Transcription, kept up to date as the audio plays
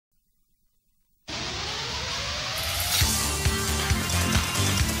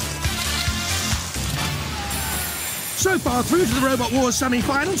So far through to the Robot Wars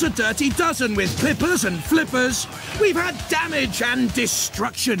semi-finals, a dirty dozen with clippers and flippers. We've had damage and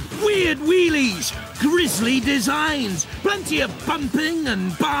destruction, weird wheelies, grisly designs, plenty of bumping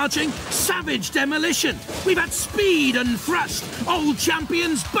and barging, savage demolition. We've had speed and thrust, old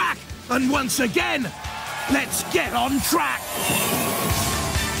champions back, and once again, let's get on track.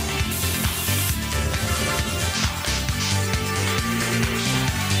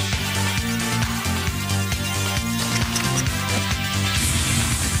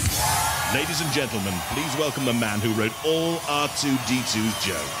 Ladies and gentlemen, please welcome the man who wrote all R2-D2's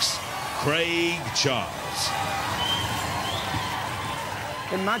jokes, Craig Charles.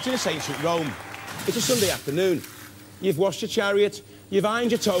 Imagine it's ancient Rome. It's a Sunday afternoon. You've washed your chariot, you've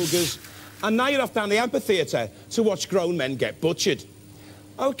ironed your togas, and now you're off down the amphitheatre to watch grown men get butchered.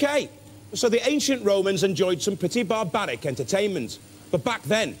 OK, so the ancient Romans enjoyed some pretty barbaric entertainment. But back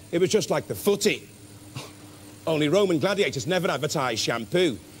then, it was just like the footy. Only Roman gladiators never advertised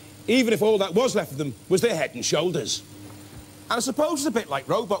shampoo, even if all that was left of them was their head and shoulders. And I suppose it's a bit like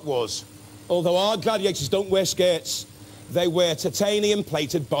Robot Wars. Although our gladiators don't wear skirts, they wear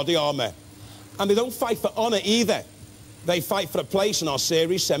titanium-plated body armour. And they don't fight for honour either. They fight for a place in our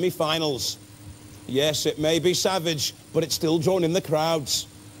series semi-finals. Yes, it may be savage, but it's still drawing in the crowds.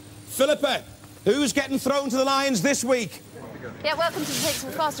 Philippa, who's getting thrown to the lions this week? Yeah, welcome to the Pits.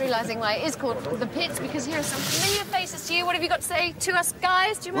 We're fast realising why it is called the Pits, because here are some familiar faces to you. What have you got to say to us,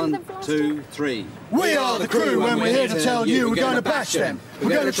 guys? Do you remember them from last year? 1, 2, 3. We are the crew when we're here to tell you we're going to bash them. We're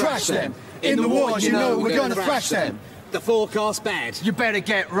going to trash them. In the wars, you know, we're going to thrash them. The forecast bad. You better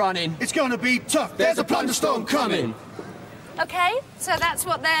get running. It's going to be tough. There's a plunderstorm coming. OK, so that's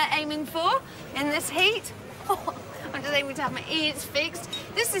what they're aiming for in this heat. I'm just aiming to have my ears fixed.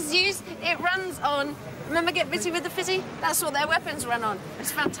 This is used, it runs on, remember Get Busy with the Fizzy? That's what their weapons run on.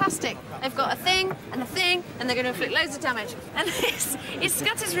 It's fantastic. They've got a thing, and they're going to inflict loads of damage. And this is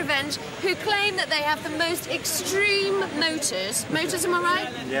Scutter's Revenge, who claim that they have the most extreme motors. Motors, am I right?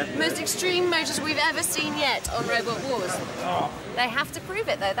 Yeah. Most extreme motors we've ever seen yet on Robot Wars. They have to prove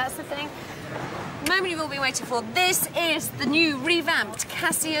it, though. That's the thing. The moment you've all been waiting for. This is the new revamped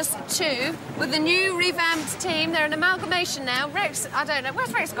Cassius 2 with the new revamped team. They're an amalgamation now. Rex, I don't know.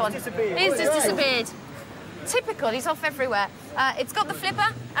 Where's Rex gone? He's just disappeared. Typical, he's off everywhere. It's got the flipper,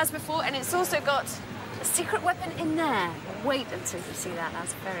 as before, and it's also got a secret weapon in there. Wait until you see that.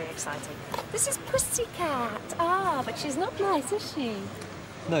 That's very exciting. This is Pussycat. Ah, but she's not nice, is she?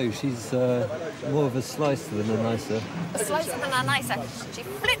 No, she's more of a slicer than a nicer. A slicer than a nicer. She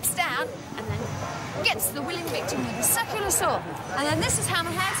flips down and then gets the willing victim with a circular saw. And then this is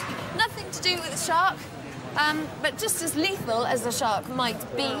Hammerhead. Nothing to do with the shark, but just as lethal as the shark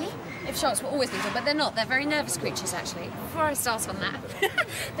might be. If sharks were always lethal, but they're not. They're very nervous creatures, actually. Before I start on that,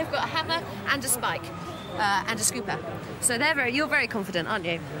 they've got a hammer and a spike and a scooper. So you're very confident, aren't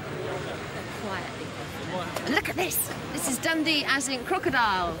you? Quietly. And look at this. This is Dundee, as in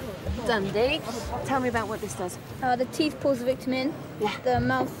crocodile. Dundee, tell me about what this does. The teeth pulls the victim in. Yeah. The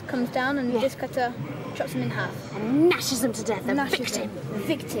mouth comes down, and this cutter chops them in half. And gnashes them to death. The victim. The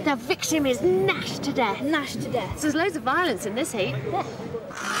victim. The victim is gnashed to death. Gnashed to death. So there's loads of violence in this heat. Yeah.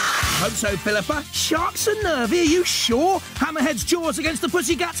 Hope so, Philippa. Sharks are nervy, are you sure? Hammerhead's jaws against the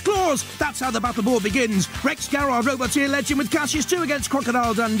Pussycat's claws. That's how the battle board begins. Rex Garrard, Roboteer Legend with Cassius 2 against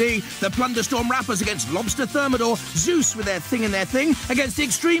Crocodile Dundee. The Plunderstorm Rappers against Lobster Thermidor. Zeus with their thing in their thing against the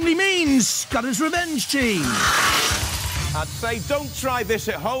extremely mean Scudder's Revenge team. I'd say don't try this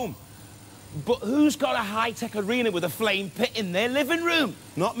at home. But who's got a high-tech arena with a flame pit in their living room?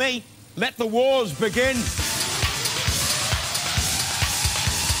 Not me. Let the wars begin.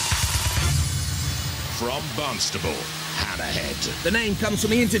 From Barnstable, Hammerhead. The name comes from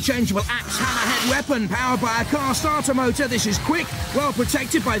the interchangeable axe hammerhead weapon powered by a car starter motor. This is quick, well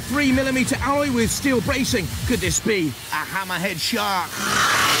protected by 3mm alloy with steel bracing. Could this be a hammerhead shark?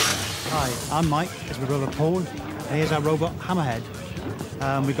 Hi, I'm Mike, it's my brother Paul, and here's our robot Hammerhead.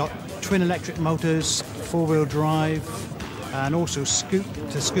 We've got twin electric motors, 4-wheel drive, and also scoop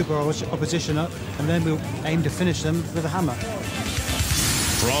our opposition up, and then we'll aim to finish them with a hammer.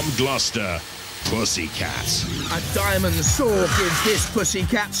 From Gloucester, Pussycat. A diamond saw gives this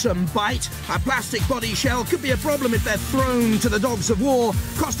pussycat some bite. A plastic body shell could be a problem if they're thrown to the dogs of war.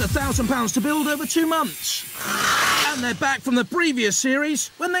 Cost £1,000 to build over 2 months. And they're back from the previous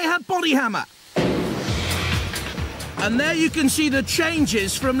series when they had Body Hammer. And there you can see the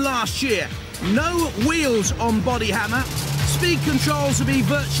changes from last year. No wheels on Body Hammer. Speed controls would be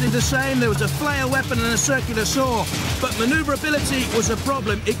virtually the same. There was a flail weapon and a circular saw. But manoeuvrability was a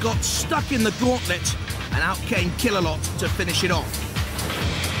problem. It got stuck in the gauntlet, and out came Killalot to finish it off.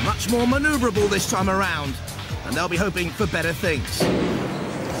 Much more manoeuvrable this time around. and they'll be hoping for better things.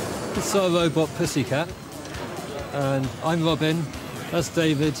 It's our robot Pussycat, and I'm Robin, that's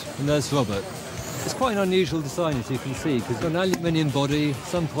David, and there's Robert. It's quite an unusual design, as you can see, because it's got an aluminium body,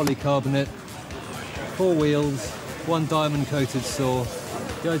 some polycarbonate, 4 wheels, 1 diamond-coated saw.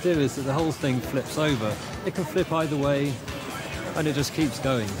 The idea is that the whole thing flips over. It can flip either way, and it just keeps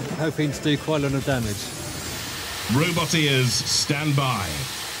going, hoping to do quite a lot of damage. Robot ears, stand by.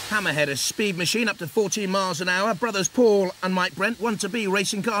 Hammerhead, a speed machine up to 14 miles an hour. Brothers Paul and Mike Brent want to be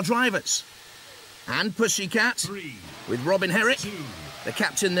racing car drivers. And Pussycat, 3, with Robin Herrick, 2, the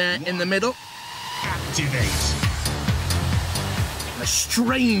captain there in the middle. activate. A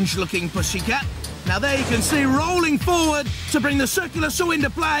strange-looking Pussycat. Now there you can see rolling forward to bring the circular saw into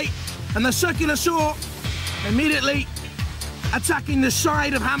play, and the circular saw immediately attacking the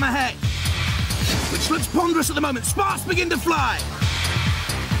side of Hammerhead, which looks ponderous at the moment. Sparks begin to fly.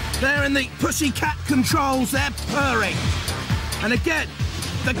 There in the Pussycat controls, they're purring. And again,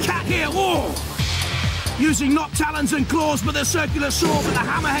 the cat here, oh, using not talons and claws, but the circular saw, but the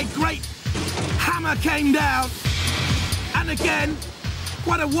Hammerhead great hammer came down. And again,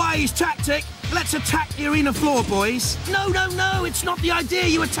 quite a wise tactic. Let's attack the arena floor, boys. No, no, no, it's not the idea.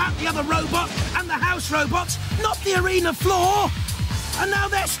 You attack the other robot and the house robots, not the arena floor. And now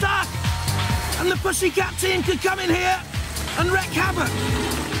they're stuck. And the Pussycat team could come in here and wreak havoc.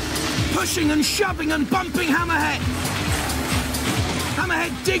 Pushing and shoving and bumping Hammerhead.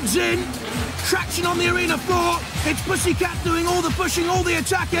 Hammerhead digs in. Traction on the arena floor. It's Pussycat doing all the pushing, all the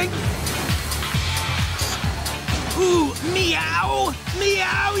attacking. Ooh, meow,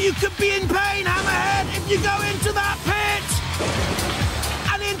 meow, you could be in pain, Hammerhead, if you go into that pit.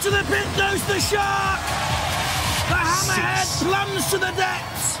 And into the pit goes the shark. The Hammerhead plunges to the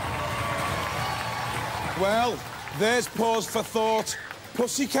depths. Well, there's pause for thought.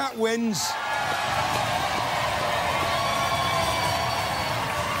 Pussycat wins.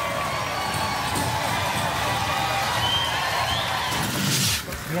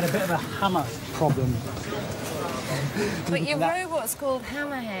 We had a bit of a hammer problem. But your robot's called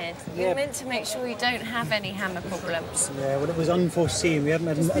Hammerhead. You're meant to make sure you don't have any hammer problems. Yeah, well, it was unforeseen. We hadn't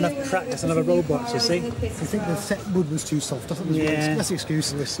had enough practice on other robots, you see. I think the set wood was too soft. I think that's the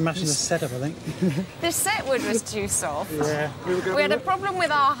excuse. We were smashing the setup, I think. The set wood was too soft. Yeah. We had a problem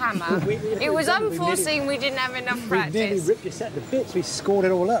with our hammer. It was unforeseen. We didn't have enough practice. We nearly ripped your set to bits. We scored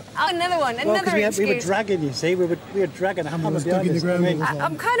it all up. Oh, another one. Another excuse. We were dragging, you see. We were dragging a hammer behind us.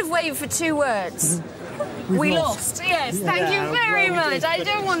 I'm kind of waiting for 2 words. We lost. Yes, thank you very much. I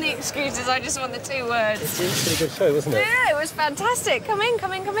don't want the excuses, I just want the 2 words. It's a pretty good show, wasn't it? Yeah, it was fantastic. Come in,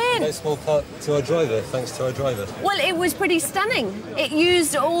 come in, come in. No small part to our driver, thanks to our driver. Well, it was pretty stunning. It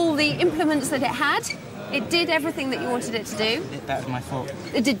used all the implements that it had. It did everything that you wanted it to do. It did better than I thought.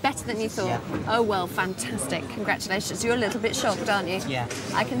 It did better than you thought? Yeah. Oh, well, fantastic. Congratulations. You're a little bit shocked, aren't you? Yeah.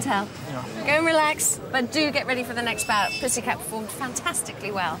 I can tell. Yeah. Go and relax, but do get ready for the next bout. Pussycat performed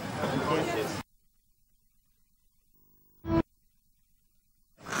fantastically well.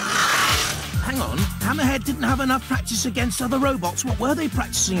 Hang on, Hammerhead didn't have enough practice against other robots. What were they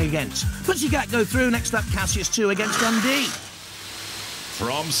practicing against? Pussycat go through. Next up, Cassius 2 against Dundee.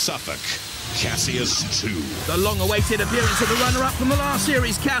 From Suffolk, Cassius 2. The long-awaited appearance of the runner-up from the last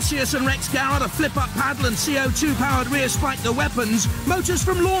series, Cassius and Rex Garrett, a flip-up paddle and CO2-powered rear spike the weapons. Motors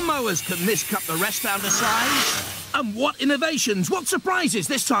from lawnmowers. Can this cut the rest down to size? And what innovations, what surprises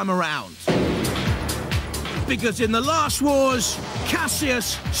this time around? Because in the last wars,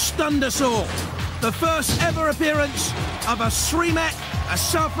 Cassius stunned us all. The first ever appearance of a SREMEC, a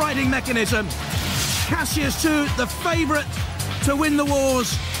self-riding mechanism. Cassius 2, the favourite to win the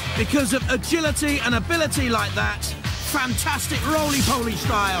wars because of agility and ability like that. Fantastic roly-poly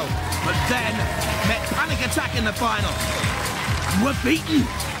style. But then met panic attack in the final. And we're beaten.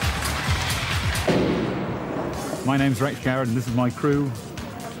 My name's Rex Garrett and this is my crew.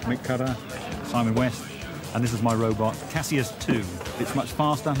 Mick Cutter, Simon West. And this is my robot, Cassius 2. It's much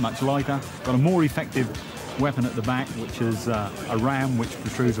faster, much lighter, got a more effective weapon at the back, which is a ram which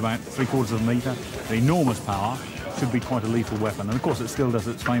protrudes about 3/4 of a metre. The enormous power, should be quite a lethal weapon. And of course it still does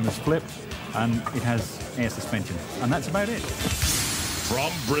its famous flip, and it has air suspension. And that's about it.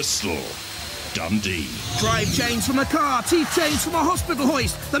 From Bristol, Dundee. Drive chains from a car, teeth chains from a hospital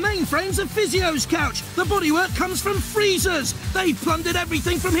hoist. The mainframe's a physio's couch. The bodywork comes from freezers. They plundered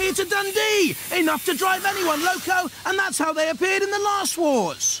everything from here to Dundee. Enough to drive anyone loco, and that's how they appeared in the last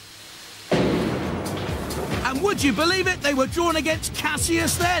wars. And would you believe it? They were drawn against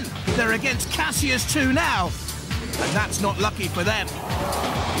Cassius then. They're against Cassius 2 now. And that's not lucky for them.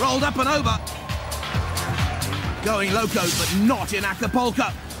 Rolled up and over. Going loco, but not in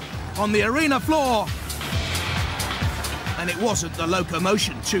Acapulco. On the arena floor, and it wasn't the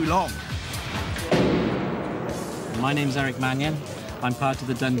locomotion too long. My name's Eric Mannion. I'm part of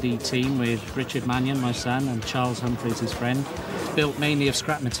the Dundee team with Richard Mannion, my son, and Charles Humphreys, his friend. It's built mainly of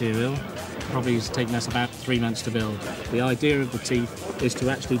scrap material. Probably has taken us about 3 months to build. The idea of the teeth is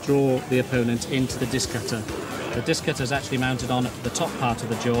to actually draw the opponent into the disc cutter. The disc cutter is actually mounted on the top part of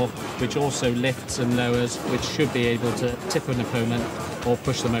the jaw, which also lifts and lowers, which should be able to tip an opponent or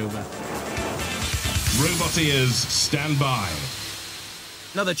push them over. Roboteers, stand by.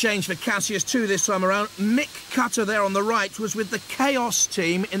 Another change for Cassius 2 this time around. Mick Cutter there on the right was with the Chaos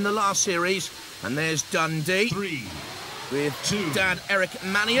team in the last series. And there's Dundee. 3, with 2, Dad Eric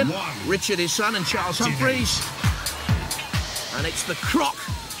Mannion, 1. Richard his son, and Charles Humphreys. And it's the Croc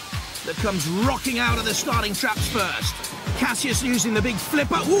that comes rocking out of the starting traps first. Cassius using the big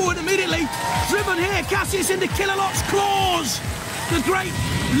flipper. Ooh, and immediately driven here. Cassius into Killalot's claws. The great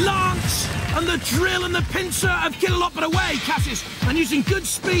lance and the drill and the pincer of Killalot, but away, Cassius, and using good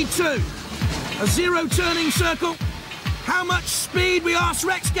speed too. A zero turning circle. How much speed, we asked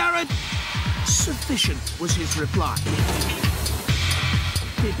Rex Garrett. Sufficient was his reply.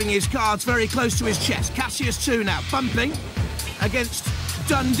 Keeping his cards very close to his chest. Cassius 2 now bumping against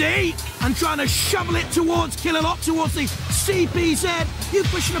Dundee and trying to shovel it towards Killalot, towards the CPZ. You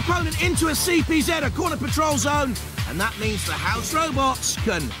push an opponent into a CPZ, a corner patrol zone, and that means the house robots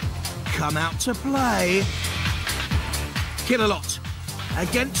can come out to play. Killalot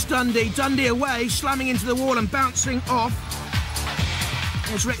against Dundee. Dundee away, slamming into the wall and bouncing off.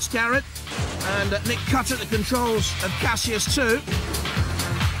 There's Rex Garrett and Nick Cutter at the controls of Cassius 2.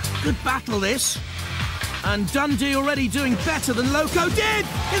 Good battle this. And Dundee already doing better than Loco did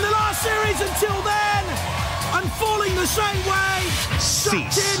in the last series until then. And falling the same way.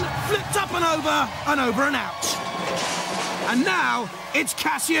 Sucked in, flipped up and over and out. And now it's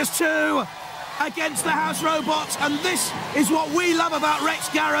Cassius 2 against the house robots. And this is what we love about Rex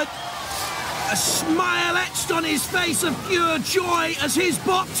Garrett. A smile etched on his face of pure joy as his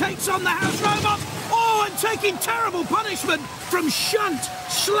bot takes on the house robots. Oh, and taking terrible punishment from Shunt,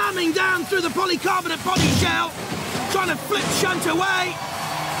 slamming down through the polycarbonate body shell, trying to flip Shunt away,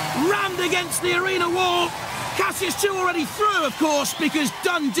 rammed against the arena wall. Cassius 2 already through, of course, because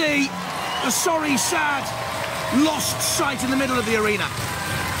Dundee, a sorry, sad, lost sight in the middle of the arena.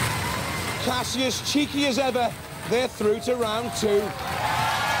 Cassius, cheeky as ever, they're through to round 2.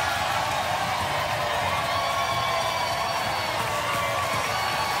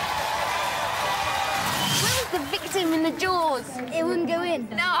 In the jaws. It wouldn't go in.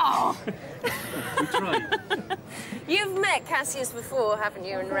 No. We tried. You've met Cassius before, haven't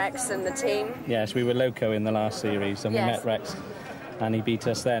you, and Rex and the team? Yes, we were Loco in the last series, and we met Rex, and he beat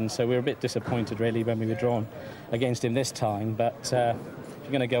us then. So we were a bit disappointed, really, when we were drawn against him this time. But if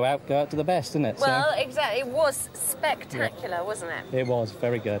you're going to go out to the best, isn't it? Well, exactly. It was spectacular, wasn't it? It was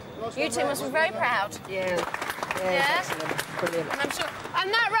very good. You two must be very proud. Yeah. Yeah? Brilliant. And I'm sure.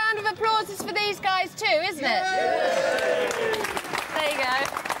 And that round of applause is for these guys too, isn't it? There you go.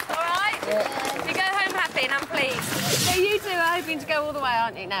 All right? Yeah. You go home happy and I'm pleased. So you two are hoping to go all the way,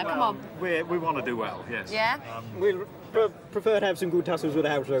 aren't you? Now, come on. We want to do well, yes. Yeah? We prefer to have some good tussles with the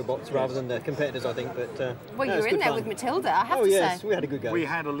house robots rather than the competitors, I think. But well, you were in there fun. With Matilda, I have to say. Oh, yes, we had a good go. We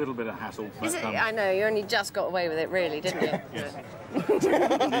had a little bit of hassle. Is it? I know, you only just got away with it, really, didn't you? Yes.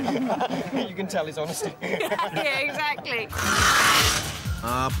 You can tell his honesty. Yeah, exactly.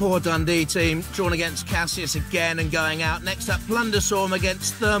 Poor Dundee team, drawn against Cassius again and going out. Next up, Plunderstorm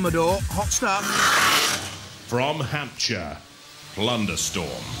against Thermidor. Hot stuff. From Hampshire, Plunderstorm.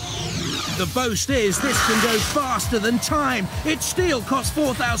 The boast is this can go faster than time. Its steel costs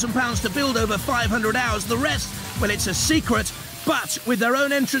 £4,000 to build over 500 hours. The rest, well, it's a secret. But with their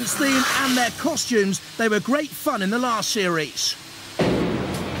own entrance theme and their costumes, they were great fun in the last series.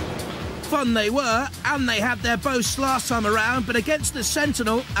 Fun they were, and they had their boasts last time around, but against the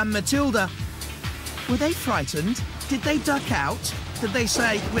Sentinel and Matilda, were they frightened? Did they duck out? Did they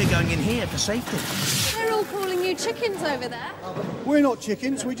say, we're going in here for safety? They're all calling you chickens over there. We're not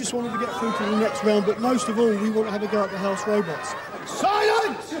chickens, we just wanted to get through to the next round, but most of all, we want to have a go at the house robots.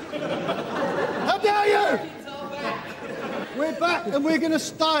 Silence! How dare you! We're back and we're going to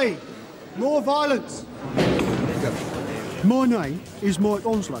stay. More violence. My name is Mike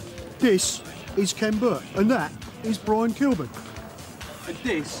Onslow. This is Ken Burke, and that is Brian Kilburn. And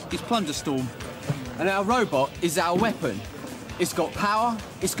this is Plunderstorm, and our robot is our weapon. It's got power,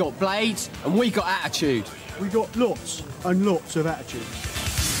 it's got blades, and we got attitude. We got lots and lots of attitude.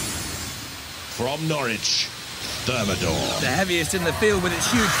 From Norwich, Thermidor. The heaviest in the field with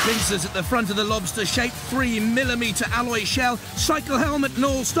its huge pincers at the front of the lobster-shaped 3mm alloy shell. Cycle helmet and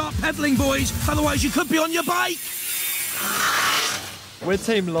all. Start pedalling, boys, otherwise you could be on your bike. We're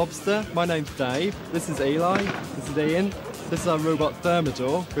Team Lobster. My name's Dave. This is Eli. This is Ian. This is our robot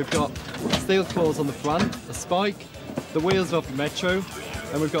Thermidor. We've got steel claws on the front, a spike, the wheels of the Metro,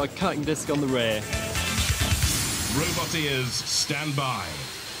 and we've got a cutting disc on the rear. Robot ears, stand by.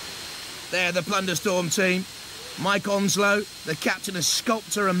 They're the Plunderstorm team. Mike Onslow, the captain of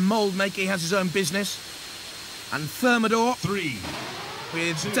sculptor and mould making, has his own business. And Thermidor, 3,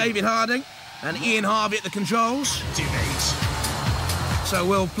 with 2, David Harding and Ian Harvey at the controls. activate. So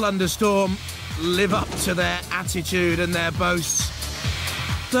will Plunderstorm live up to their attitude and their boasts?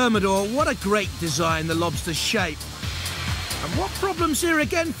 Thermidor, what a great design, the lobster's shape. And what problems here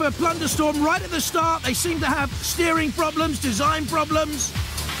again for Plunderstorm right at the start? They seem to have steering problems, design problems.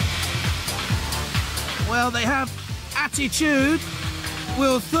 Well, they have attitude.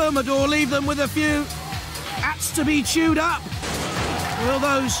 Will Thermidor leave them with a few hats to be chewed up? Will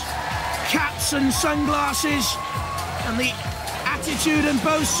those caps and sunglasses and the attitude and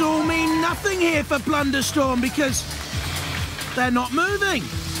boasts all mean nothing here for Plunderstorm because they're not moving?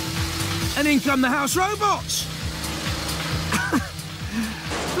 And in come the house robots.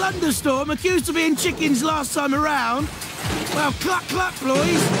 Plunderstorm, accused of being chickens last time around. Well, cluck, cluck,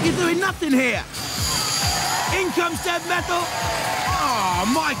 boys. You're doing nothing here. In comes Dead Metal.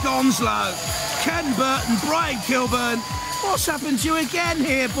 Oh, Mike Onslow, Ken Burton, Brian Kilburn. What's happened to you again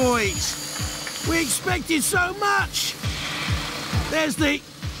here, boys? We expected so much. There's the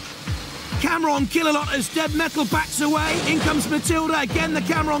camera on Killalot as Dead Metal backs away. In comes Matilda. Again, the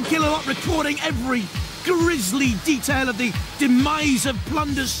camera on Killalot recording every grisly detail of the demise of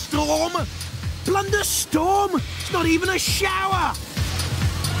Plunderstorm. Plunderstorm? It's not even a shower.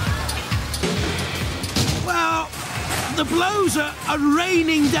 Well, the blows are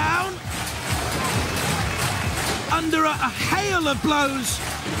raining down under a hail of blows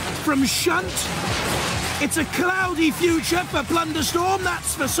from Shunt. It's a cloudy future for Plunderstorm,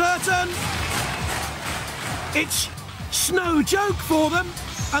 that's for certain. It's snow joke for them,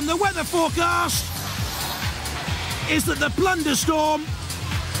 and the weather forecast is that the Plunderstorm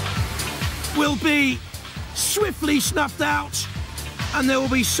will be swiftly snuffed out and there will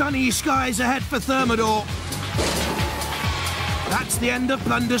be sunny skies ahead for Thermidor. That's the end of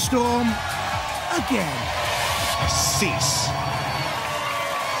Plunderstorm again. Cease.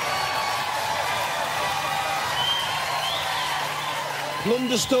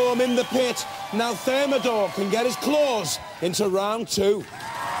 Plunderstorm in the pit. Now Thermidor can get his claws into round 2.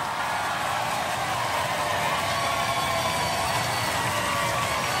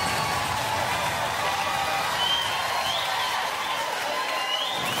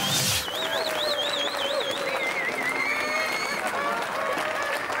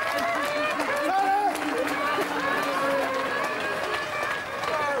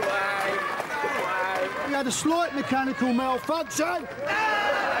 We had a slight mechanical malfunction.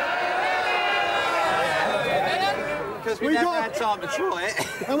 Because we never had time to try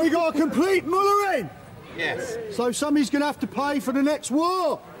it. And we got a complete muller in. Yes. So somebody's going to have to pay for the next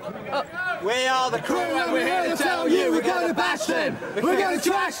war. We are the crew and we're here to tell you we're going to bash them. We're going to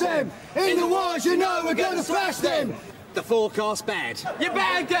trash them. In the wars, you know we're going to thrash them. The forecast's bad. You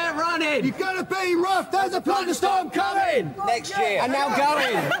better get running. You're going to be rough. There's a Plunderstorm coming. Next year. And now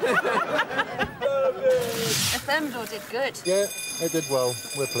going. The Thermidor did good. Yeah, it did well.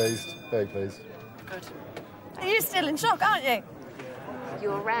 We're pleased. Very pleased. Good. You're still in shock, aren't you?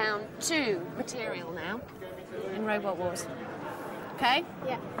 You're round 2 material now in Robot Wars. Okay?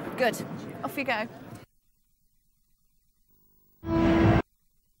 Yeah. Good. Off you go.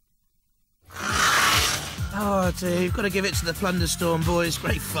 Oh, dear, you've got to give it to the Plunderstorm boys.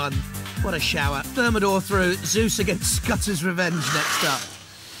 Great fun. What a shower. Thermidor through. Zeus against Scutter's Revenge next up.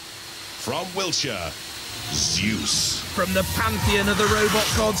 From Wiltshire, Zeus. From the pantheon of the robot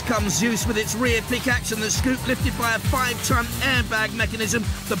gods comes Zeus with its rear pickaxe and the scoop lifted by a 5-ton airbag mechanism.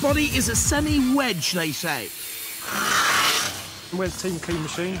 The body is a semi-wedge, they say. We're the Team Clean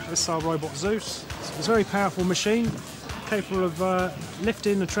Machine. This is our robot Zeus. It's a very powerful machine, capable of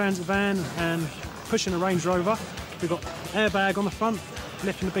lifting a transit van and pushing a Range Rover. We've got airbag on the front,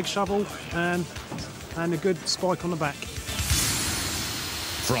 lifting a big shovel, and a good spike on the back.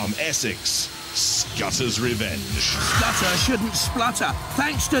 From Essex, Scutter's Revenge. Scutter shouldn't splutter,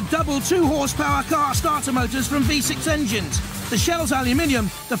 thanks to double 2-horsepower car starter motors from V6 engines. The shell's aluminium,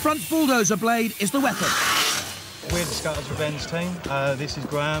 the front bulldozer blade is the weapon. We're the Scutter's Revenge team. This is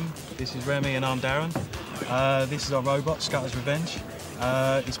Graham, this is Remy, and I'm Darren. This is our robot, Scutter's Revenge.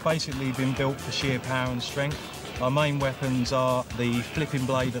 It's basically been built for sheer power and strength. Our main weapons are the flipping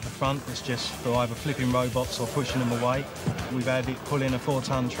blade at the front, that's just for either flipping robots or pushing them away. We've had it pull in a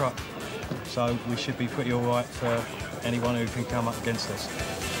 4-ton truck So we should be pretty all right for anyone who can come up against us.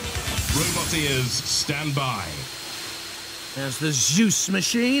 Roboteers, stand by. There's the Zeus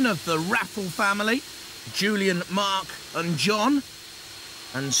machine of the Raffle family. Julian, Mark and John.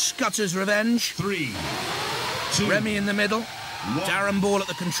 And Scudder's Revenge. 3, 2, Remy in the middle. 1. Darren Ball at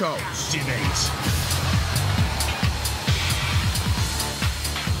the controls. Activate.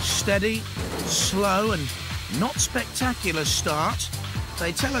 Steady, slow and not spectacular start.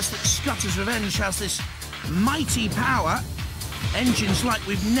 They tell us that Scudder's Revenge has this mighty power. Engines like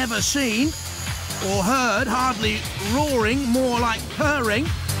we've never seen or heard, hardly roaring, more like purring.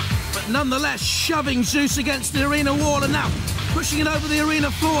 But nonetheless, shoving Zeus against the arena wall and now pushing it over the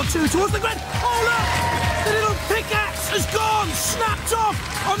arena floor too, towards the grid. Oh, look! The little pickaxe has gone, snapped off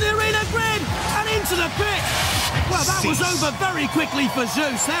on the arena grid and into the pit. Well, that was over very quickly for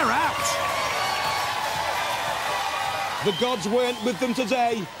Zeus. They're out. The gods weren't with them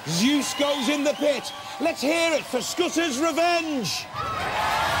today. Zeus goes in the pit. Let's hear it for Scudder's Revenge.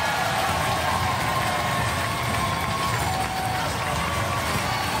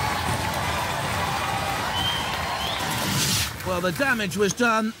 Well, the damage was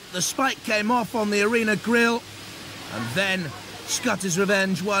done. The spike came off on the arena grill. And then Scudder's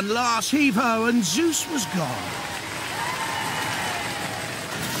Revenge won last heave-ho and Zeus was gone.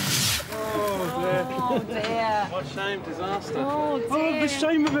 Oh dear. What a shame, disaster. Oh dear. Oh, the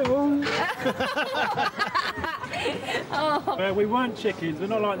shame of it all. Oh. We weren't chickens. We're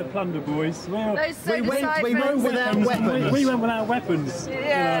not like the Plunder Boys. Well, Those we went without weapons. We went without weapons.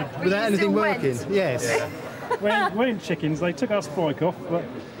 Yeah. You know. Without anything working. Yes. Yeah. We weren't chickens. They took our spike off, but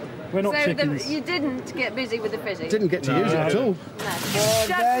we're not chickens. You didn't get busy with the fitty? Didn't get to use it at all. No.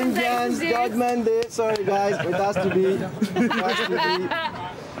 Vengeance, God mandate. Sorry guys, it has to be. It has to be.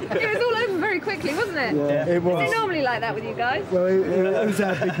 It was all over very quickly, wasn't it? Yeah, it was. Is it normally like that with you guys? Well, it was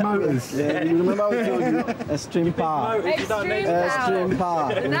our big motors. Yeah, you remember I told you? Extreme power. Extreme power.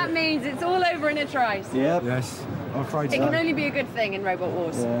 power. And that means it's all over in a trice. Yep. Yes. I'm afraid It so. can only be a good thing in Robot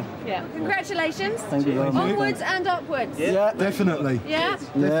Wars. Yeah. Yeah. Congratulations. Thank you very much. Onwards and upwards. Yeah. Definitely. Yeah?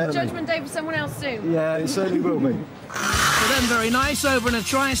 Yeah. Judgment Day for someone else soon. Yeah, it certainly will be. For them, very nice. Over in a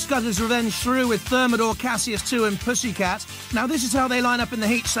try, Scudder's Revenge through with Thermidor, Cassius 2 and Pussycat. Now, this is how they line up in the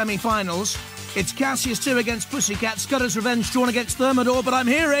Heat semi-finals. It's Cassius 2 against Pussycat, Scudder's Revenge drawn against Thermidor, but I'm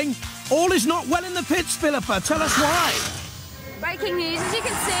hearing all is not well in the pits, Philippa. Tell us why. Breaking news, as you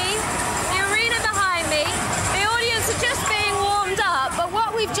can see, the arena behind me, the audience are just being warmed up, but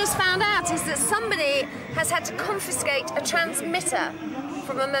what we've just found out is that somebody has had to confiscate a transmitter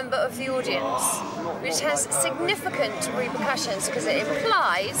from a member of the audience, which has significant repercussions because it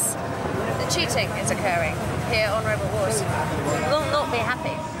implies that cheating is occurring here on Robot Wars. We will not be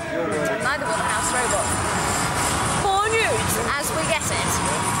happy. Neither will the House Robots. More news as we get it.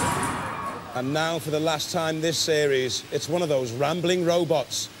 And now for the last time this series, it's one of those rambling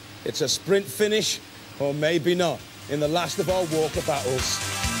robots. It's a sprint finish, or maybe not, in the last of our walker battles.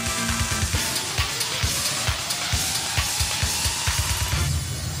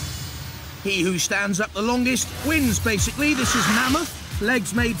 He who stands up the longest wins, basically. This is Mammoth,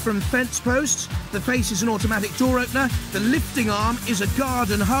 legs made from fence posts. The face is an automatic door opener. The lifting arm is a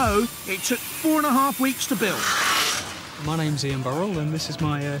garden hoe. It took 4.5 weeks to build. My name's Ian Burrell and this is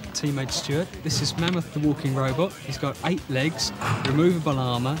my teammate Stuart. This is Mammoth the walking robot. He's got 8 legs, removable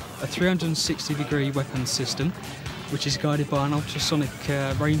armour, a 360-degree weapon system, which is guided by an ultrasonic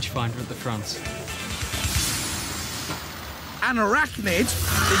rangefinder at the front. An arachnid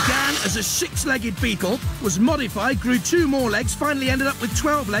began as a 6-legged beetle, was modified, grew 2 more legs, finally ended up with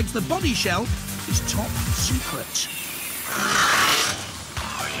 12 legs. The body shell is top secret.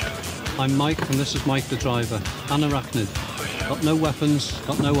 I'm Mike and this is Mike the driver. An arachnid. Got no weapons,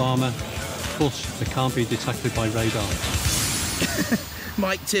 got no armour, but they can't be detected by radar.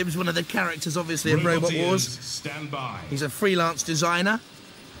 Mike Tibbs, one of the characters obviously of Robot Wars. Stand by. He's a freelance designer.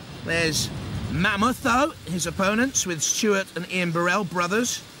 There's Mammoth, though, his opponents, with Stuart and Ian Burrell,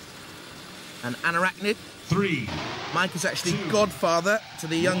 brothers. And an arachnid. 3. Mike is actually godfather to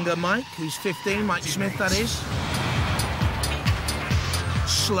the younger Mike, who's 15, Mike Smith, that is.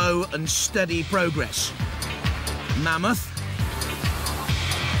 Slow and steady progress. Mammoth,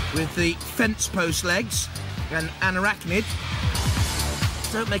 with the fence post legs, and an arachnid.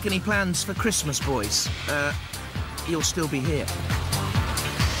 Don't make any plans for Christmas, boys. You'll still be here.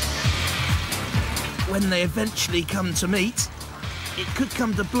 When they eventually come to meet, it could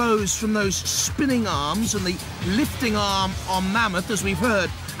come to blows from those spinning arms and the lifting arm on Mammoth, as we've heard.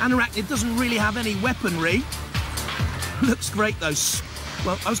 An arachnid doesn't really have any weaponry. Looks great, though.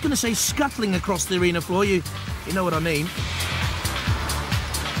 Well, I was going to say scuttling across the arena floor. You know what I mean.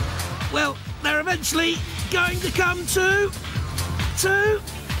 well, they're eventually going to come to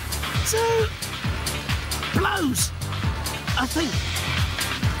blows, I think.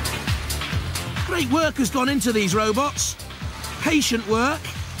 Great work has gone into these robots. Patient work,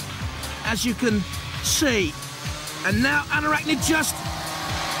 as you can see. And now Anarachnid just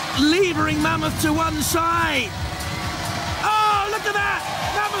levering Mammoth to one side. Oh, look at that!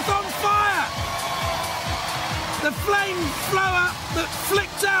 Mammoth on fire! The flame flower that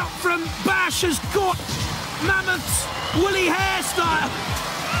flicked out from Bash has caught Mammoth's woolly hairstyle.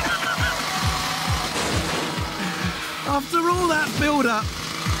 After all that build-up,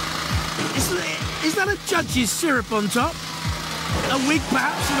 is that a judge's syrup on top? A wig,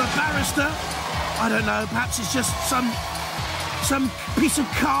 perhaps, of a barrister? I don't know, perhaps it's just some piece of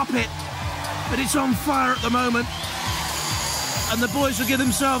carpet, but it's on fire at the moment. And the boys will give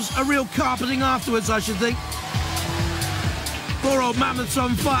themselves a real carpeting afterwards, I should think. Poor old Mammoth's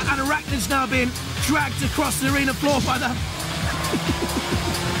on fire. Anarachnid's now being dragged across the arena floor by the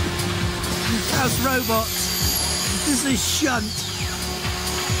house robots. This is shunt.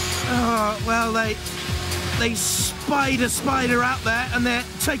 Oh, well, they spied a spider out there and they're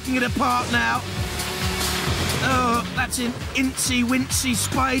taking it apart now. Oh, that's an incy-wincy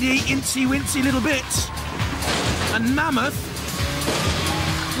Spidey, incy-wincy little bits. And Mammoth,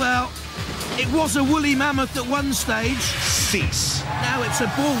 well, it was a woolly mammoth at one stage. Cease. Now it's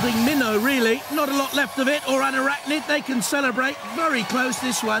a balding minnow, really. Not a lot left of it, or Anarachnid. They can celebrate. Very close,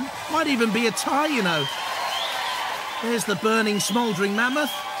 this one. Might even be a tie, you know. There's the burning, smouldering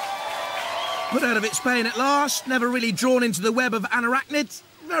mammoth. Put out of its pain at last. Never really drawn into the web of Anarachnid.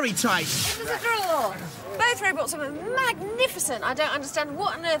 Very tight. It was a draw. Both robots were magnificent. I don't understand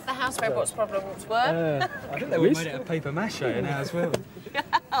what on earth the house robots' problems were. I think they were made out of paper mache now as well.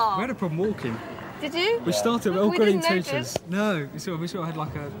 Oh. We had a problem walking. Did you? We started with all We good didn't intentions. notice. No, we sort of had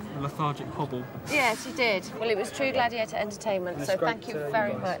like a lethargic hobble. Yes, you did. Well, it was true gladiator entertainment, And so it's great thank you to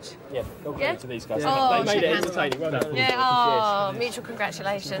very you much. Yeah, all Yeah? to these guys. Oh, they made it shake hands. entertaining. Well done. Yeah, oh, mutual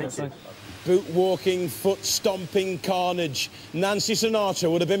congratulations. Boot walking, foot stomping carnage. Nancy Sinatra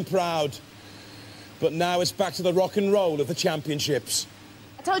would have been proud. But now it's back to the rock and roll of the championships.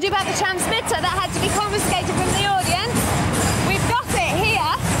 I told you about the transmitter that had to be confiscated from the audience. We've got it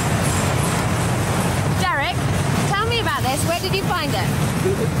here. Derek, tell me about this. Where did you find it?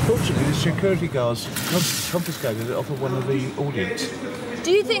 Fortunately, the security guards confiscated it off of one of the audience. Do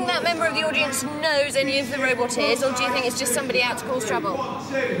you think that member of the audience knows any of the roboteers, or do you think it's just somebody out to cause trouble?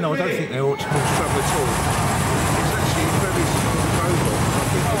 No, I don't think they ought to cause trouble at all. It's actually a very smart robot. I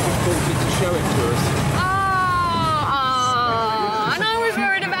think they just bought it to show it to us. Oh, and I was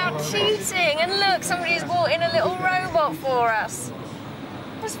worried about cheating. And look, somebody's brought in a little robot for us.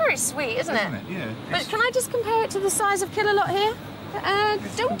 That's very sweet, isn't it? Yeah. But can I just compare it to the size of Killer Lot here?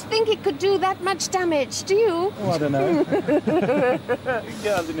 Don't think it could do that much damage, do you? Oh, I don't know. You can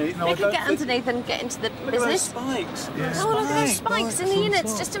get underneath. No, They I could don't get think... underneath and get into the Look business. at those spikes. Yeah, Oh, look at those spikes spikes in the on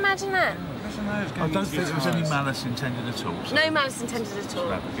units. top. Just imagine that. I don't think there was any malice intended at all. So. No malice intended at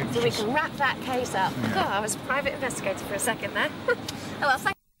all. So we can wrap that case up. Yeah. God, I was a private investigator for a second there. Oh, well,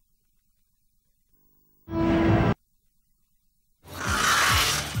 thank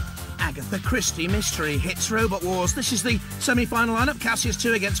Agatha Christie mystery hits Robot Wars. This is the semi-final lineup. Cassius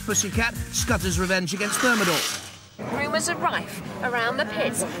 2 against Pussycat. Scudder's Revenge against Thermidor. Rumours are rife around the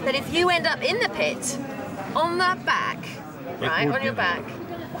pit that if you end up in the pit, on the back, right, would on your get back,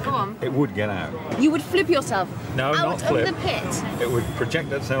 go on, It would get out. you would flip yourself No, out not flip. of the pit. It would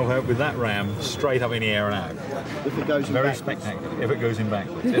project itself out with that ram straight up in the air and out. If it goes in Very backwards. spectacular. If it goes in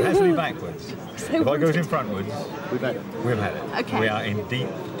backwards. It has to be backwards. So If I goes in frontwards, we've had it. We've had it. Okay. We are in deep,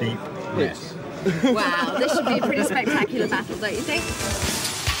 deep mess. Wow, this should be a pretty spectacular battle, don't you think?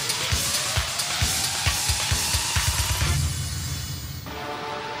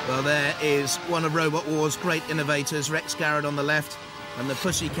 Well, there is one of Robot Wars' great innovators, Rex Garrett on the left, and the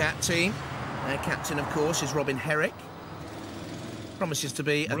Pussycat team. Their captain, of course, is Robin Herrick. Promises to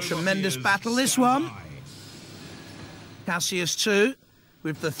be a tremendous battle, this one. Cassius 2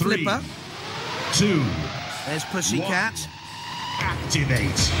 with the flipper. 2. There's Pussycat. Activate.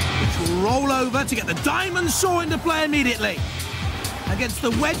 Which will roll over to get the diamond saw into play immediately. Against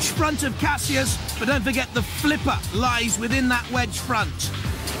the wedge front of Cassius, but don't forget the flipper lies within that wedge front.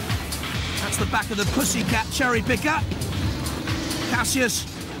 That's the back of the Pussycat cherry picker. Cassius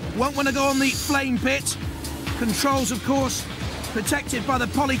won't want to go on the flame pit. Controls, of course, protected by the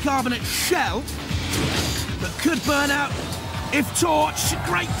polycarbonate shell, but could burn out if torched.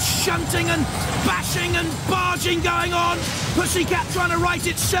 Great shunting and bashing and barging going on. Pussycat trying to right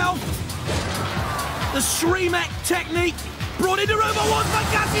itself. The Shremek technique Brought into Robot Wars, but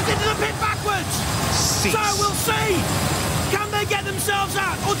Cassius into the pit backwards. Cease. So we'll see. Can they get themselves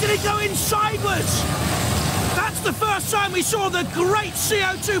out, or did it go in sideways? That's the first time we saw the great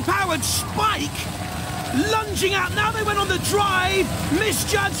CO2-powered Spike lunging out. Now they went on the drive,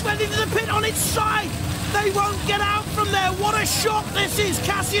 misjudged, went into the pit on its side. They won't get out from there. What a shock this is.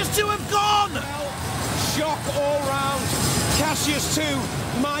 Cassius 2 have gone. Shock all round. Cassius 2,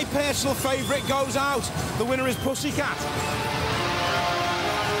 my personal favourite, goes out. The winner is Pussycat.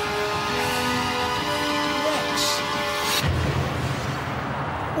 Rex,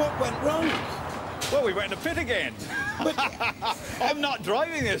 what went wrong? Well, we went in the pit again. But I'm not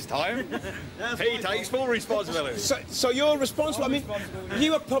driving this time. He takes full responsibility. So you're responsible. I mean,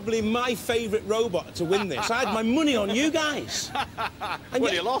 you are probably my favourite robot to win this. I had my money on you guys. And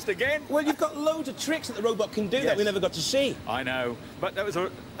Well, you lost again. Well, you've got loads of tricks that the robot can do that we never got to see. I know, but that was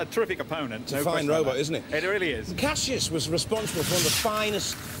a terrific opponent. It's a fine robot, isn't it? It really is. Cassius was responsible for one of the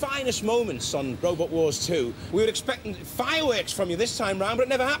finest moments on Robot Wars 2. We were expecting fireworks from you this time round, but it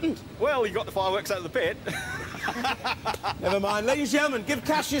never happened. Well, you got the fireworks out of the pit. Never mind. Ladies and gentlemen, give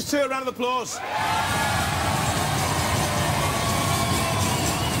Cassius 2 a round of applause.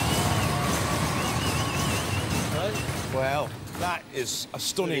 Well, that is a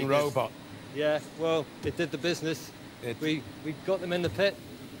stunning robot. Yeah, well, it did the business. We got them in the pit.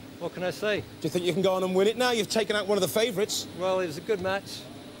 What can I say? Do you think you can go on and win it now? You've taken out one of the favourites. Well, it was a good match.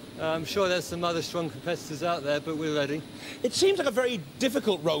 I'm sure there's some other strong competitors out there, but we're ready. It seems like a very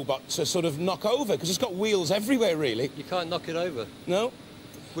difficult robot to sort of knock over, because it's got wheels everywhere, really. You can't knock it over. No?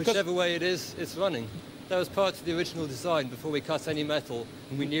 Whichever way it is, it's running. That was part of the original design before we cut any metal,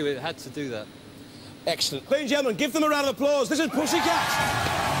 and we knew it had to do that. Excellent. Ladies and gentlemen, give them a round of applause. This is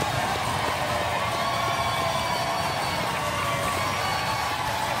Pussycat.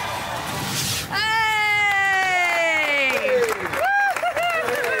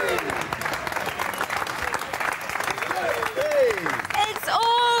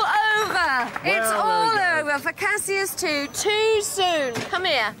 It's all over for Cassius 2 too soon. Come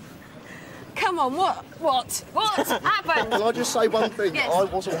here. Come on, what happened? Can I just say one thing? Yes. I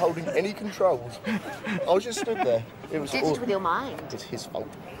wasn't holding any controls. I was just stood there. It was Did it with your mind? It's his fault.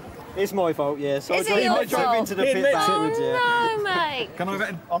 It's my fault, yeah. So Is it your drove fault? into the pit backwards, yeah. Oh, no, mate. Can I have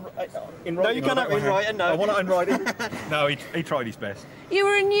it in No, you cannot in writing, no. I want it in writing. No, he tried his best. You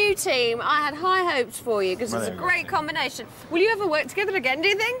were a new team. I had high hopes for you because it's a Well, great combination. Will you ever work together again, do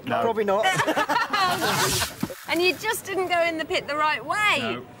you think? No. Probably not. And you just didn't go in the pit the right way.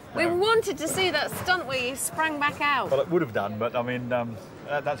 No. We wanted to see that stunt where you sprang back out. Well, it would have done, but I mean,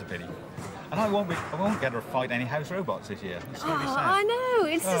 that's a pity. And I won't get to fight any house robots this year. It's going to be sad. I know.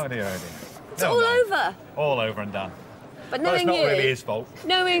 It's just, Oh dear, oh dear. it's all over. All over and done. But Well, it's knowing not you, really his fault.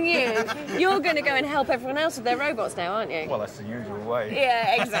 knowing you, you're going to go and help everyone else with their robots now, aren't you? Well, that's the usual way.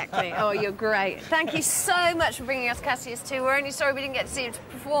 Yeah, exactly. Oh, you're great. Thank you so much for bringing us Cassius 2. We're only sorry we didn't get to see you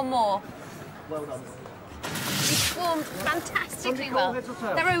perform more. Well done. You performed fantastically well.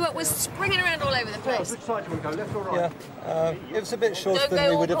 The robot was springing around all over the place. Which side do we go, left or right? Yeah, it was a bit shorter Don't than go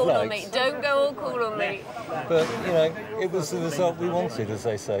we all would have cool on me. liked. Don't go all cool on me. But, you know, it was the result we wanted, as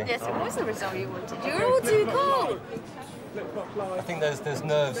they say. Yes, it was the result you wanted. You were all too cool. I think there's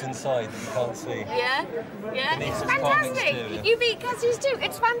nerves inside that you can't see. Yeah? Yeah? Beneath It's this calming fantastic. exterior. You beat Cassius 2.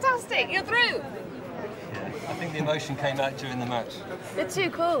 It's fantastic. You're through. I think the emotion came out during the match. They're too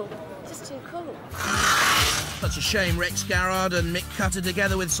cool. Just too cool. Such a shame. Rex Garrard and Mick Cutter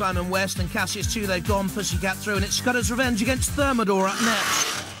together with Simon West and Cassius 2. They've gone. Pussycat through, and it's Scudder's Revenge against Thermidor up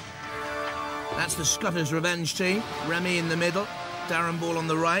next. That's the Scudder's Revenge team. Remy in the middle, Darren Ball on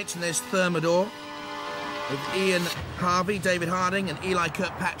the right, and there's Thermidor with Ian Harvey, David Harding, and Eli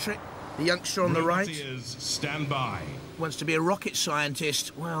Kirkpatrick. The youngster on the right. Stand by. Wants to be a rocket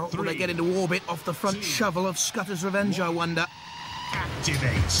scientist. Well, will they get into orbit off the front shovel of Scudder's Revenge, I wonder?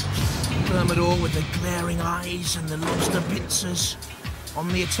 Activate. Thermidor with the glaring eyes and the lobster pincers on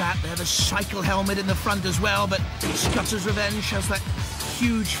the attack. They have a cycle helmet in the front as well, but Scudder's Revenge has that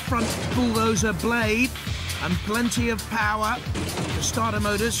huge front bulldozer blade and plenty of power. The starter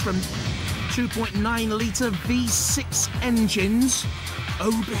motors from 2.9-litre V6 engines.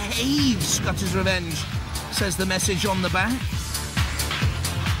 Oh, behave, Scudder's Revenge, says the message on the back.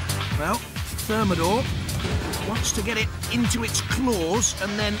 Well, Thermidor wants to get it into its claws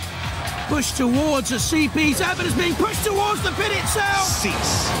and then push towards a CP7, but it's being pushed towards the pit itself.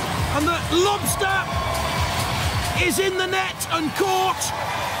 Cease. And the lobster is in the net and caught.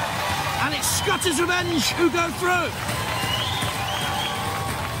 And it's Scudder's Revenge who go through.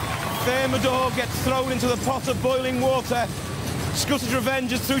 Thermidor gets thrown into the pot of boiling water. Scudder's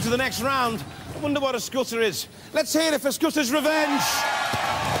Revenge is through to the next round. I wonder what a Scudder is. Let's hear it for Scudder's Revenge.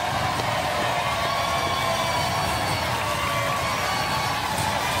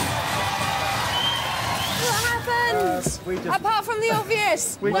 Apart from the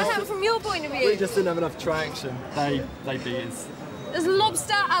obvious, what happened from your point of view? We just didn't have enough traction. They beat us. There's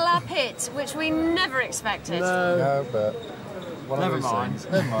lobster a la pit, which we never expected. No, but Never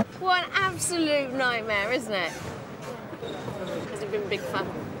mind. Never mind. What an absolute nightmare, isn't it? Has it been big fun?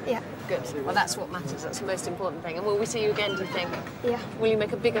 Yeah. Good. Well, that's what matters. That's the most important thing. And will we see you again, do you think? Yeah. Will you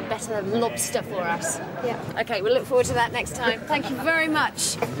make a bigger, better lobster for us? Yeah. OK, we'll look forward to that next time. Thank you very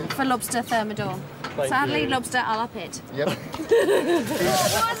much for lobster thermidor. Sadly, lobster a la pit. Yep.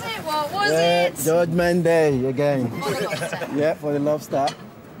 What was it? Judgment Day again. For the lobster. Yeah, for the lobster.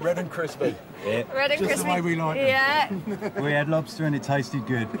 Red and crispy. Yeah. Red and Just crispy. the way we like them. Yeah. We had lobster and it tasted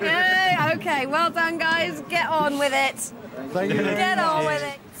good. Yay, OK, well done, guys. Get on with it. Thank you. Get on with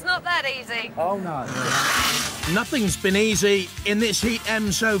it. It's not that easy. Oh, no. Nothing's been easy in this Heat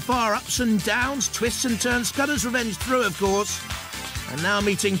M so far. Ups and downs, twists and turns. Scudder's Revenge through, of course. And now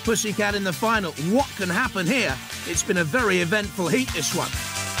meeting Pussycat in the final. What can happen here? It's been a very eventful heat, this one.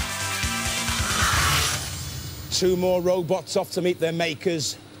 2 more robots off to meet their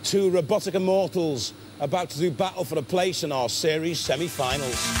makers. 2 robotic immortals about to do battle for a place in our series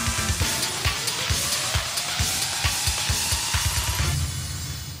semi-finals.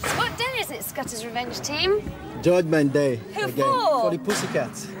 What day is it, Scudder's Revenge team? Judgment Day. Who again. for? For the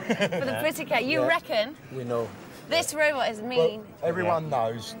Pussycats. For the Pussycat. You reckon? We know. This robot is mean. Well, everyone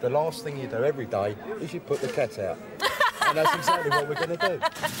knows the last thing you do every day is you put the cat out. And that's exactly what we're going to do. You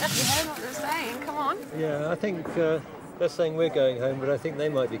know what they're saying. Come on. Yeah, I think they're saying we're going home, but I think they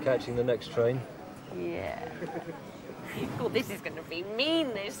might be catching the next train. Yeah. Oh, this is going to be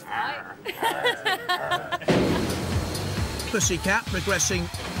mean, this fight. Pussycat progressing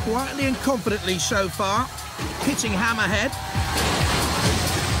quietly and confidently so far, hitting Hammerhead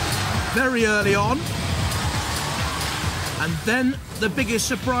very early on. And then the biggest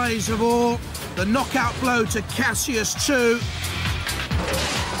surprise of all, the knockout blow to Cassius 2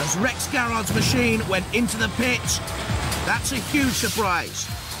 as Rex Garrod's machine went into the pit. That's a huge surprise.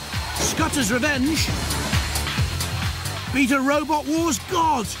 Scudder's Revenge beat a Robot Wars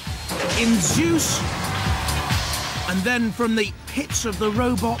god in Zeus. And then from the pits of the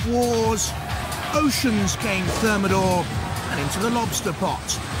Robot Wars, Oceans came Thermidor and into the lobster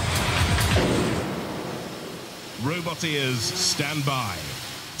pot. Roboteers, stand by.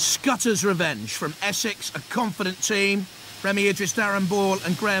 Scudder's Revenge from Essex, a confident team. Remy Idris, Darren Ball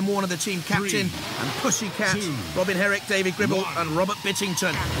and Graham Warner, the team captain. 3, and Pussycat, 2, Robin Herrick, David Gribble 1. and Robert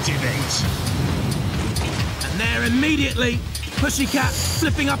Bittington. Activate. And there immediately, Pussycat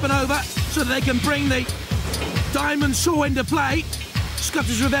flipping up and over so that they can bring the diamond saw into play.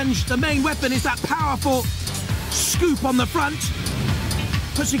 Scudder's Revenge, the main weapon is that powerful scoop on the front.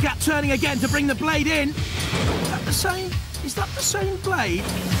 Pussycat turning again to bring the blade in. Is that the same? Is that the same blade?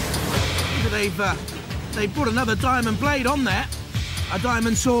 They've put another diamond blade on there. A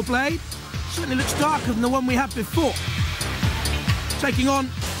diamond saw blade. Certainly looks darker than the one we had before. Taking on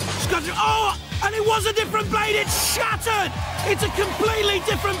Scudder. Oh, and it was a different blade. It's shattered. It's a completely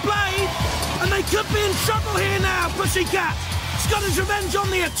different blade. And they could be in trouble here now, Pussycat. Scudder's Revenge on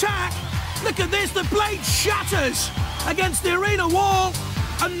the attack. Look at this. The blade shatters against the arena wall.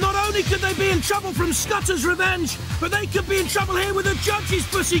 And not only could they be in trouble from Scudder's Revenge, but they could be in trouble here with the judges,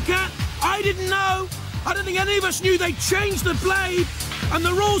 Pussycat. I didn't know. I don't think any of us knew they changed the blade. And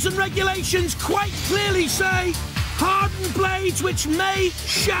the rules and regulations quite clearly say hardened blades which may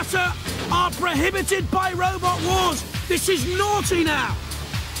shatter are prohibited by Robot Wars. This is naughty now.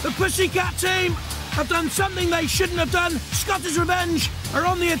 The Pussycat team have done something they shouldn't have done. Scudder's Revenge are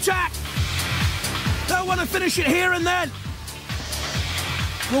on the attack. They'll want to finish it here and then.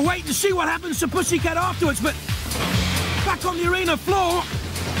 We'll wait and see what happens to Pussycat afterwards, but back on the arena floor,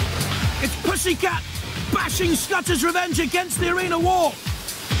 it's Pussycat bashing Scudder's Revenge against the arena wall.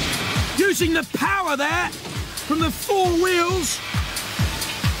 Using the power there from the 4 wheels,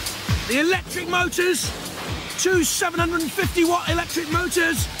 the electric motors, 2 750-watt electric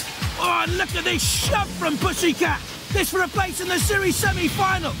motors. Oh, and look at this shove from Pussycat. This for a place in the series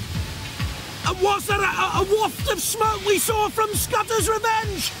semi-final. And was that a waft of smoke we saw from Scudder's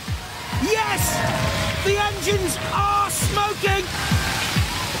Revenge? Yes! The engines are smoking!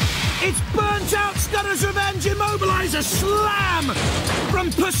 It's burnt out Scudder's Revenge. Immobiliser slam from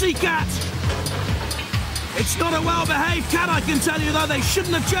Pussycat. It's not a well-behaved cat, I can tell you, though. They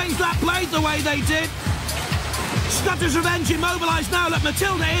shouldn't have changed that blade the way they did. Scudder's Revenge immobilised now. Let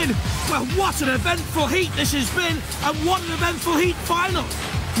Matilda in. Well, what an eventful heat this has been, and what an eventful heat final.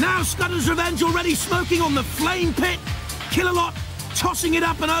 Now Scudder's Revenge already smoking on the flame pit. Kill-a-lot tossing it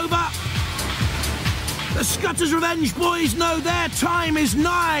up and over. The Scudder's Revenge boys know their time is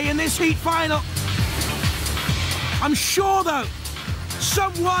nigh in this heat final. I'm sure, though,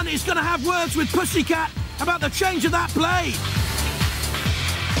 someone is going to have words with Pussycat about the change of that blade.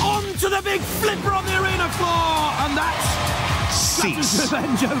 On to the big flipper on the arena floor, and that's Scudder's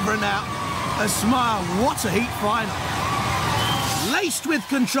Revenge over and out. A smile, what a heat final. Laced with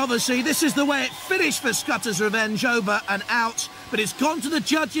controversy, this is the way it finished for Scudder's Revenge, over and out. But it's gone to the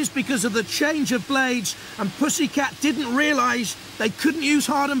judges because of the change of blades, and Pussycat didn't realise they couldn't use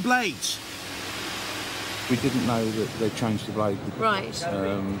hardened blades. We didn't know that they changed the blade. Right.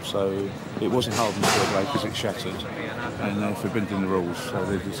 So it wasn't hardened steel blade because it shattered, and they're forbidden the rules. So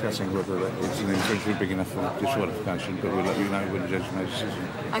they're discussing whether it's an intentionally big enough for disqualification, but we'll let you know when the judge makes a decision.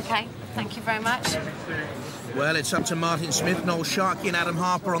 OK, thank you very much. Well, it's up to Martin Smith, Noel Sharkey and Adam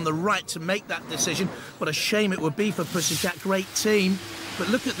Harper on the right to make that decision. What a shame it would be for Pussycat. Great team. But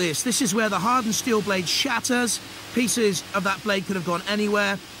look at this. This is where the hardened steel blade shatters. Pieces of that blade could have gone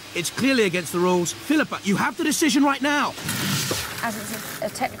anywhere. It's clearly against the rules. Philippa, you have the decision right now. As it's a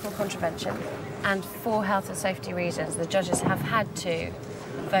technical contravention, and for health and safety reasons, the judges have had to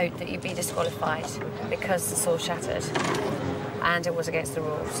vote that you be disqualified because the saw shattered, and it was against the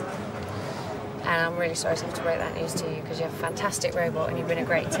rules. And I'm really sorry to have to break that news to you because you have a fantastic robot and you've been a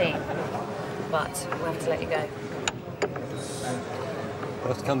great team. But we'll have to let you go. We'll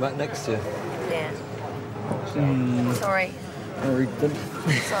have to come back next year. Yeah. Sorry.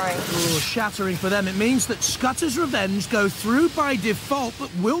 Sorry. Oh, shattering for them. It means that Scudder's Revenge go through by default, but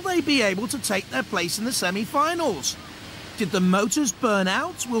will they be able to take their place in the semi-finals? Did the motors burn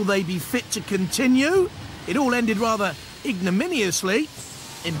out? Will they be fit to continue? It all ended rather ignominiously.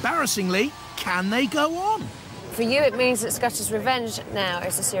 Embarrassingly, can they go on? For you, it means that Scudder's Revenge now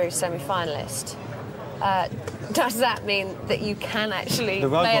is a series semi-finalist. Does that mean that you can actually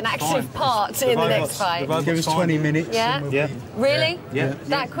play an active part in the next fight? Give us 20 minutes. Yeah? Yeah. Really? Yeah.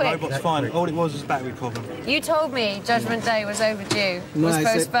 That quick? The robot's fine. All it was a battery problem. You told me Judgment Day was overdue. No, was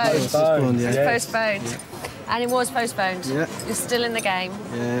postponed. It's postponed, yeah. It's postponed. Yeah. And it was postponed. Yeah. You're still in the game.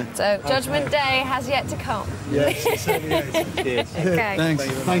 Yeah. So Judgment Day has yet to come. Yes, it certainly is. Okay.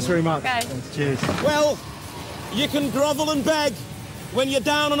 Thanks very much. Okay. Cheers. Well, you can grovel and beg when you're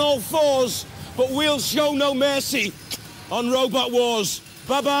down on all fours, but we'll show no mercy on Robot Wars.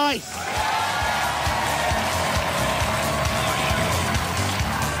 Bye-bye.